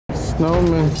No,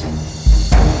 man.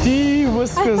 Gee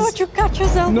whiskers. I thought you cut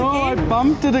yourself No, again. I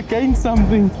bumped it against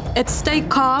something. It's stay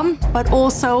calm, but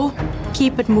also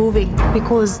keep it moving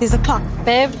because there's a clock.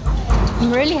 Babe,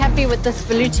 I'm really happy with this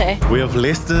velouté. We have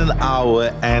less than an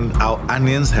hour and our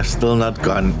onions have still not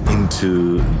gone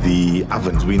into the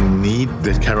ovens. We need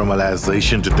the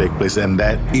caramelization to take place, and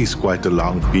that is quite a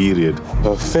long period.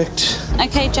 Perfect.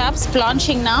 Okay, Jabs,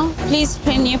 blanching now. Please,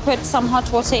 can you put some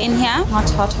hot water in here? Hot,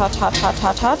 hot, hot, hot, hot,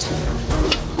 hot, hot.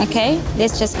 Okay,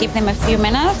 let's just give them a few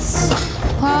minutes.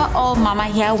 Poor old mama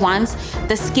here wants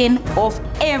the skin off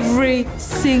every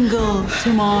single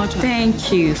tomato.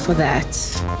 Thank you for that.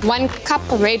 1 cup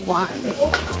red wine.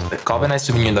 The Cabernet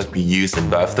Sauvignon that we use in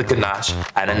both the ganache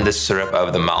and in the syrup over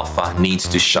the malva needs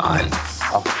to shine.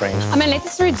 I'm gonna let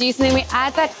this reduce and then we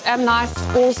add that nice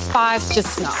allspice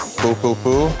just now.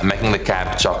 Cool. I'm making the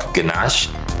cab choc ganache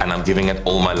and I'm giving it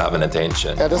all my love and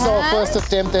attention. Yeah, this is our first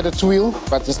attempt at a tuile,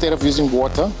 but instead of using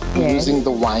water, we're using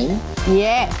the wine.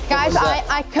 Yeah, guys,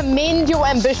 I commend your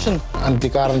ambition. Auntie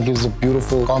Karen gives a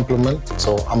beautiful compliment,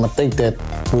 so I'm gonna take that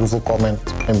beautiful comment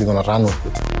and we're gonna run with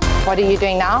it. What are you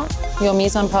doing now? Your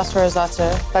mise en place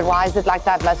risotto. But why is it like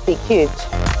that? Must be cute.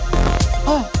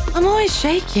 I'm always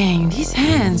shaking. These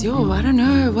hands, I don't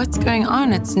know what's going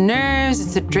on. It's nerves,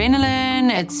 it's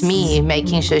adrenaline, it's Me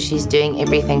making sure she's doing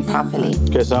everything properly.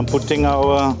 Okay, so I'm putting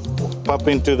our pup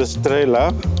into the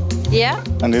trailer. Yeah?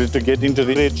 I need it to get into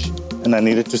the fridge and I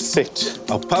need it to sit.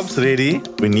 Our pup's ready.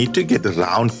 We need to get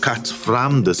round cuts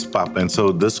from this pup, and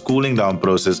so this cooling down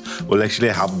process will actually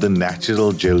help the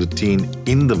natural gelatin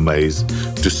in the maize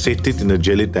to set it in a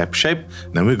jelly type shape.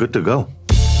 Then we're good to go.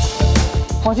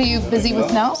 What are you busy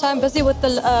with now? So I'm busy with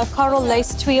the coral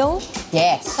lace tuile.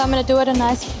 Yes. So I'm going to do it a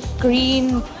nice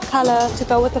green color to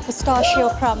go with the pistachio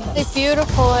crumb. They're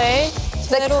beautiful, eh?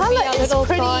 The That'll be color our is little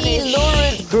pretty garnish.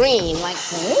 lurid green.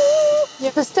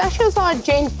 Like, pistachios are a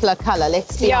gentler color,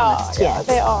 let's be honest. Yeah,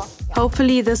 they are.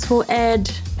 Hopefully this will add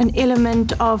an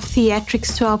element of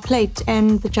theatrics to our plate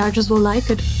and the judges will like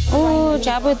it. Oh,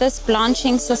 Jabu, this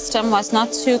blanching system was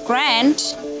not too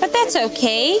grand, but that's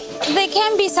okay. There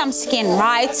can be some skin,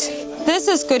 right? This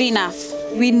is good enough.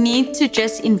 We need to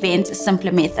just invent a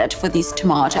simpler method for these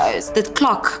tomatoes. The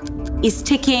clock is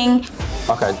ticking.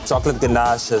 Okay, chocolate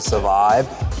ganache is a vibe.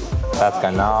 That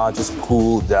ganache is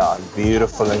cooled down,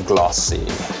 beautiful and glossy.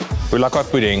 We like our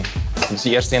pudding. Dis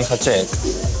die eerste een gecheck.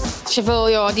 Sy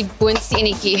wil die boonste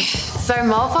enetjie. So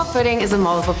malva pudding is a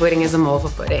malva pudding is a malva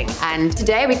pudding. And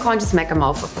today we can't just make a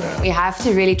malva pudding. We have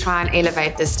to really try and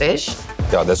elevate this dish.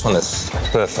 Yeah, this one is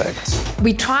perfect.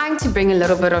 We're trying to bring a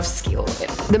little bit of skill.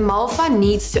 The malva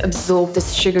needs to absorb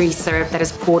this sugary syrup that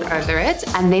is poured over it,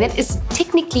 and then it is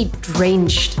technically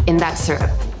drenched in that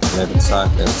syrup. Net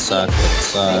suik.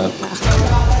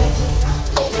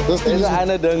 Dis die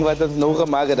ander ding wat ons nou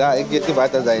gemaak het, ek weet nie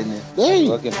wat dit is nie. Hey,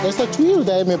 there's a tuile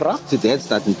there, my bro. So that's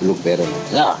starting to look better.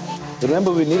 Yeah.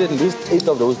 Remember, we need at least 8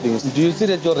 of those things. Do you see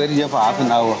that you're ready here for half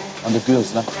an hour on the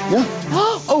grills now? Yeah.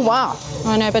 Oh, wow.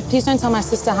 Oh no, but please don't tell my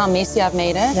sister how messy I've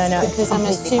made it. No, Because I'm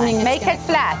assuming it's Make it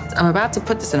flat. I'm about to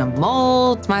put this in a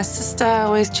mold. My sister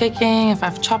always checking if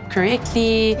I've chopped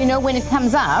correctly. You know, when it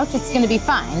comes out, it's going to be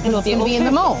fine. It's going to be in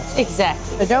the mold.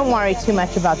 Exactly. So don't worry too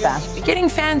much about that. We're getting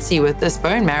fancy with this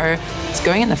bone marrow. It's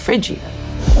going in the fridge even.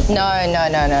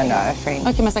 No, friend.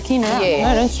 Okay, must I clean it up?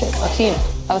 Yeah. No, don't stress. I'll clean it.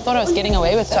 I thought I was getting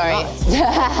away with it. Sorry.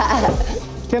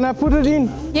 Can I put it in?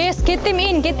 Yes, get them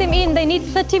in. They need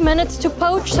 30 minutes to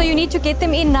poach, so you need to get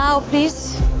them in now,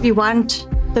 please. We want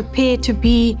the pear to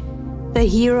be the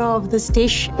hero of this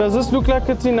dish. Does this look like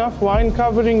it's enough wine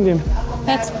covering them?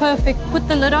 That's perfect. Put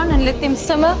the lid on and let them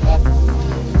simmer.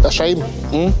 A shame.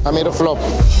 I made a flop.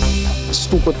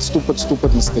 Stupid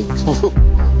mistake.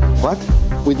 What?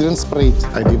 We didn't spray it.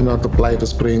 I did not apply the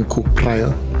spray and cook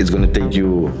prior. It's going to take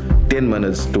you 10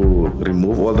 minutes to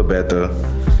remove all the batter,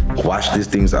 wash these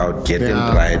things out, get them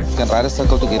dried. You can write a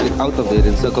circle to get it out of there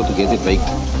and circle to get it baked.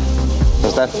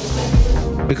 Does that?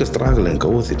 Make a struggle and go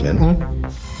with it, man.